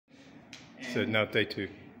So now day 2.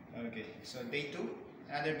 Okay, so day 2,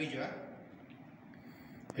 another video.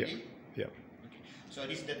 Ready? Yeah. Okay. So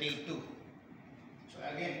this is the day 2. So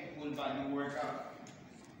again, full body workout.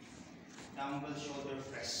 Dumbbell shoulder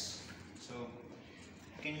press. So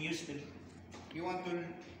you can use the, you want to,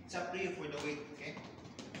 it's up to you for the weight, okay?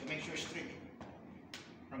 So make sure straight.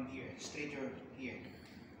 From here, straight or here.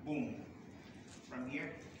 Boom. From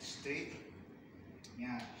here, straight.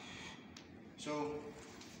 Yeah. So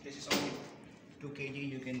this is only 2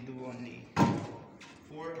 kg, you can do only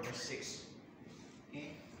 4 or 6.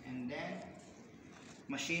 Okay, and then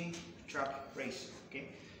machine trap raise. Okay,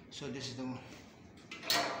 so this is the one.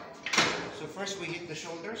 So first we hit the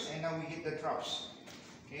shoulders and now we hit the traps.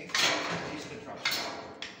 Okay, this is the traps.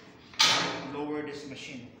 Lower this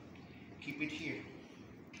machine, keep it here.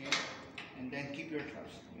 Okay, and then keep your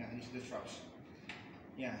traps. Yeah, this is the traps.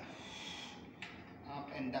 Yeah, up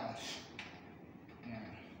and down. Yeah,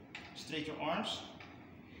 straight your arms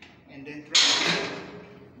and then try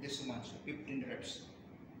this one, so 15 reps.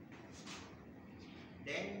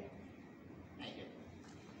 Then like it.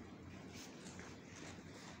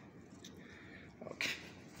 Okay.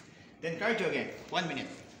 Then cardio again, 1 minute.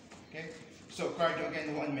 Okay. So cardio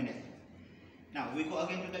again, 1 minute. Now we go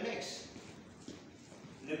again to the legs.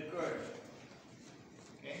 Leg curl.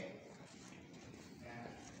 Okay. Yeah.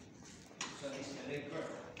 So this is the leg curl.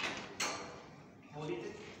 Hold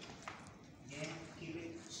it. Again, keep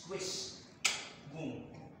it. Squeeze. Boom.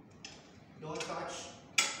 Don't touch.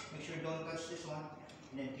 Make sure don't touch this one.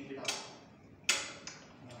 And then keep it up.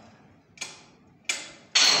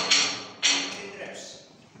 15 reps.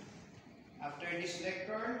 After this leg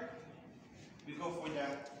curl, we go for the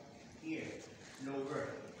here,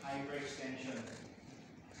 lower, hyperextension.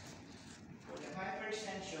 For the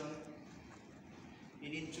hyperextension, you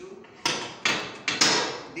need to,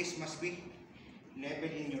 this must be level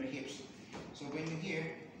in your hips. So when you here,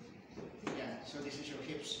 yeah, so this is your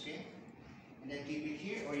hips, okay? And then keep it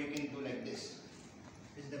here, or you can do like this.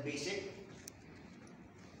 This is the basic.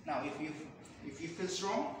 Now if you feel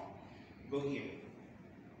strong, go here.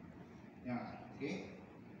 Yeah, okay?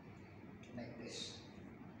 Like this.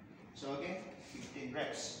 So again, 15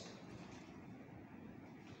 reps.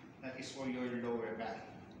 That is for your lower back.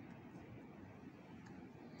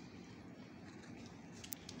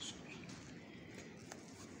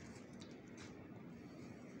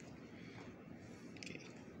 Okay.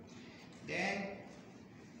 Then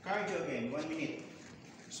cardio again, 1 minute.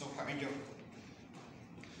 So cardio.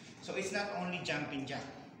 So it's not only jumping jack.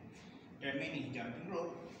 There are many jumping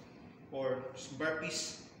rope or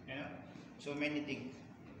burpees, you know, so many things.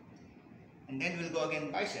 And then we'll go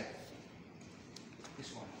again bicep.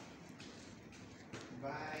 This one.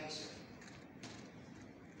 Bicep.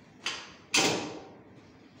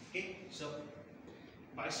 Okay, so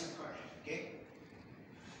bicep curl. Okay.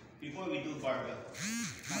 Before we do barbell.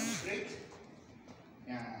 Now straight.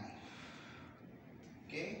 Yeah.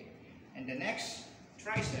 Okay. And the next,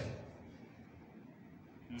 tricep.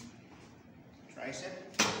 Tricep.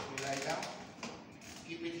 You lie down.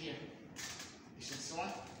 Keep it here. This is one.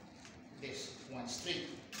 This one straight.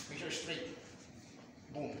 Make sure straight.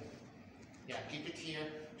 Boom. Yeah, keep it here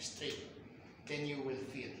straight. Then you will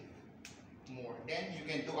feel more. Then you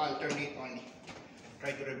can do alternate only.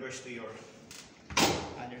 Try to reverse to your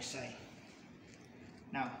other side.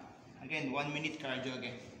 Now, again, 1 minute cardio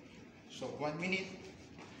again. So 1 minute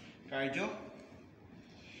cardio.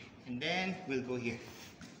 And then we'll go here.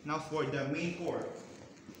 Now for the main core.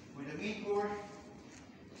 For the main core,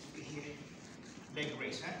 okay, here, leg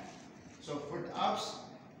raise, huh? So for the abs,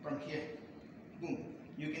 from here, boom.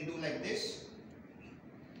 You can do like this,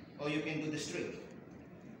 or you can do the straight.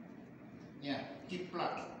 Yeah, keep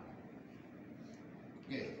flat.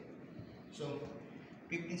 Okay. So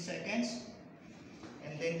 15 seconds,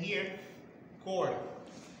 and then here, core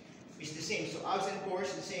is the same. So abs and core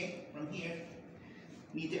is the same. From here,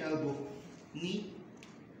 knee to elbow, knee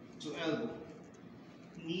to elbow,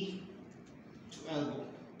 knee to elbow.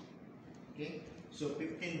 Okay, so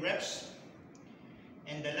 15 reps.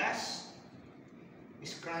 And the last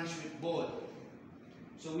is crunch with ball.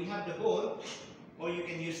 So we have the ball, or you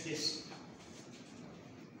can use this.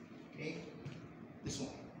 Okay, this one.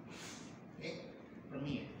 Okay, from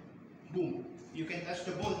here, boom. You can touch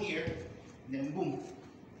the ball here, then boom,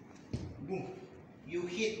 boom. You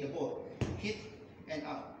hit the ball, hit and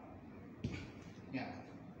up. Yeah.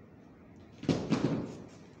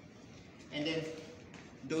 And then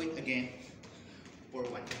do it again for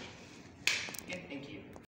 1 minute.